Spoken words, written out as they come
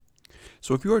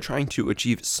So if you are trying to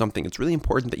achieve something, it's really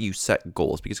important that you set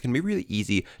goals because it can be really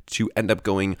easy to end up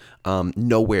going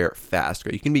nowhere fast.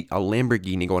 Right? You can be a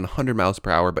Lamborghini going 100 miles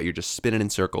per hour, but you're just spinning in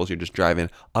circles. You're just driving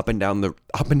up and down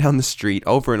the street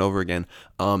over and over again.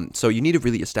 So you need to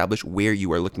really establish where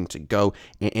you are looking to go.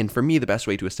 And for me, the best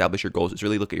way to establish your goals is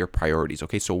really look at your priorities.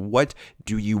 Okay, so what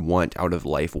do you want out of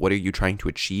life? What are you trying to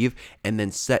achieve? And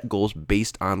then set goals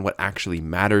based on what actually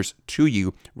matters to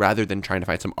you rather than trying to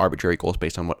find some arbitrary goals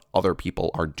based on what other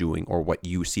people are doing or what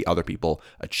you see other people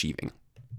achieving.